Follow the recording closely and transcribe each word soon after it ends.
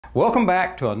Welcome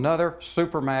back to another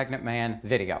Super Magnet Man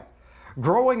video.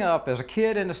 Growing up as a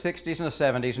kid in the 60s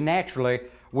and the 70s, naturally,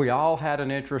 we all had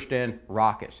an interest in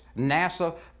rockets.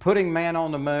 NASA putting man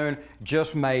on the moon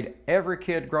just made every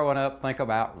kid growing up think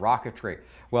about rocketry.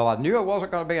 Well, I knew I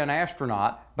wasn't going to be an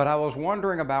astronaut, but I was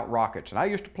wondering about rockets. And I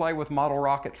used to play with model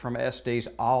rockets from SDs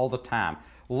all the time.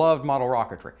 Loved model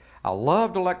rocketry. I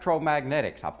loved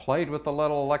electromagnetics. I played with the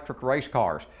little electric race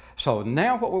cars. So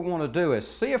now what we want to do is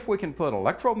see if we can put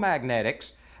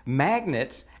electromagnetics,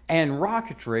 magnets, and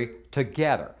rocketry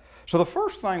together. So the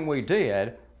first thing we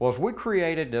did was we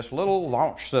created this little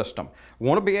launch system. We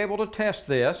want to be able to test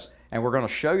this, and we're going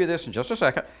to show you this in just a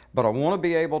second, but I want to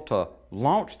be able to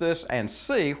launch this and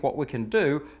see what we can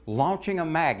do launching a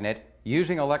magnet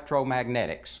using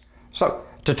electromagnetics. So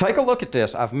to take a look at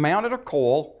this, I've mounted a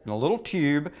coil in a little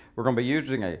tube. We're going to be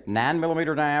using a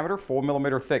 9mm diameter,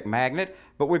 4mm thick magnet,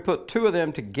 but we put two of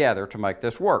them together to make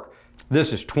this work.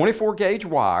 This is 24 gauge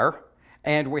wire,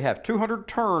 and we have 200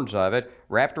 turns of it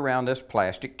wrapped around this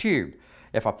plastic tube.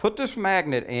 If I put this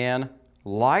magnet in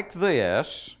like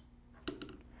this,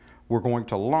 we're going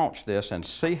to launch this and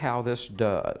see how this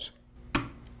does.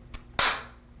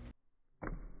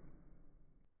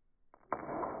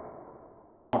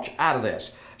 Launch out of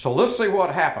this. So let's see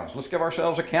what happens. Let's give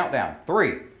ourselves a countdown.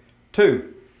 3,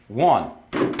 2, 1.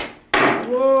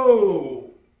 Whoa!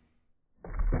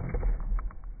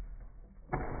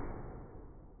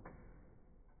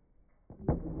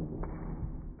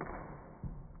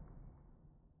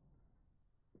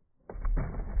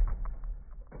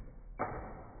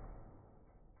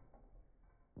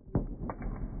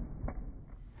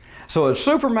 So at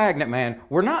Super Magnet Man,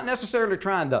 we're not necessarily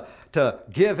trying to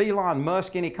give Elon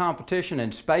Musk any competition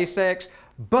in SpaceX,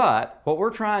 but what we're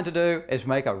trying to do is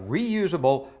make a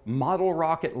reusable model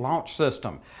rocket launch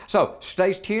system. So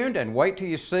stay tuned and wait till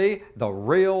you see the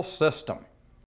real system.